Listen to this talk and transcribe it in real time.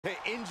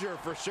Injure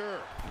for sure.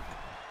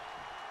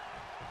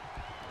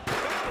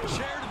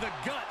 Chair to the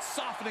gut,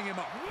 softening him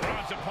up.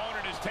 Braun's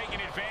opponent is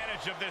taking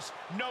advantage of this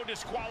no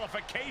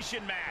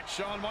disqualification match.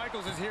 Shawn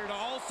Michaels is here to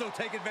also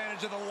take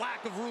advantage of the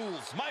lack of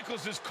rules.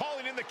 Michaels is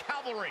calling in the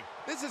cavalry.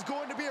 This is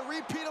going to be a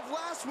repeat of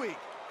last week.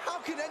 How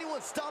can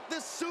anyone stop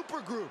this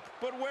super group?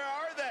 But where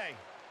are they?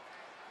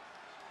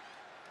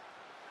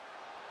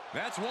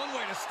 That's one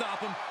way to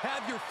stop them.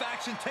 Have your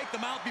faction take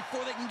them out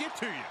before they can get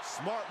to you.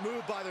 Smart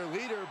move by their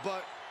leader,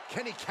 but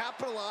can he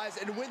capitalize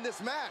and win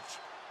this match?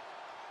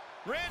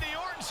 Randy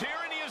Orton's here,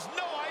 and he has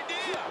no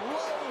idea.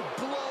 Low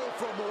blow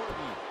from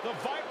Orton. The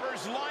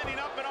Viper's lining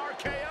up an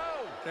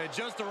RKO. And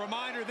just a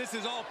reminder, this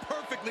is all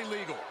perfectly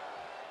legal.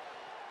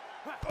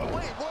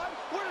 Wait, what?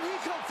 Where did he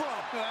come from?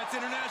 That's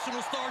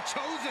international star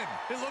Chosen.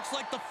 It looks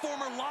like the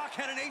former Lock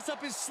had an ace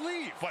up his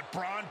sleeve. But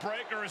Braun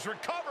Breaker has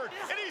recovered,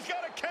 and he's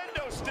got a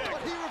kendo stick.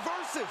 But he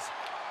reverses.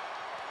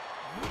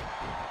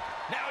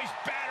 Now he's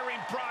battering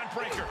Braun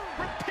Breaker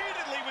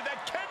repeatedly with that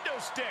kendo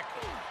stick.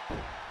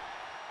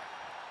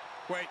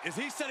 Wait, is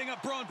he setting up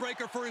Braun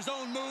Breaker for his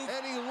own move?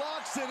 And he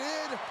locks it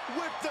in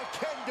with the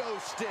kendo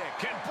stick.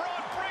 Can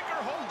Braun Breaker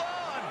hold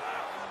on?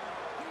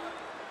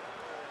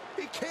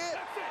 He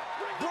can't.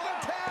 Braun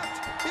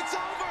tapped. It's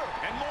over.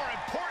 And more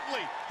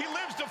importantly, he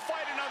lives to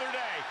fight another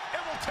day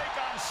and will take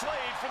on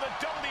Slade for the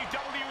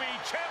WWE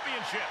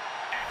Championship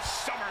at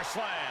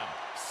SummerSlam.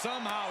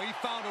 Somehow he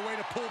found a way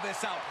to pull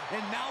this out,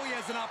 and now he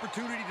has an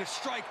opportunity to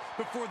strike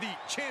before the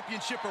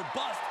championship or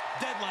bust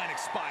deadline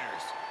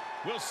expires.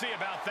 We'll see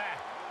about that.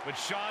 But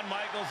Shawn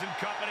Michaels and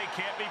company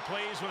can't be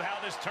pleased with how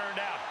this turned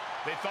out.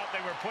 They thought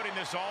they were putting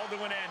this all to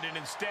an end, and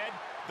instead,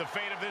 the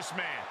fate of this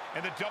man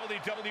and the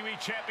WWE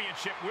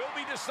Championship will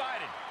be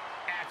decided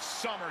at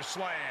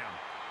SummerSlam.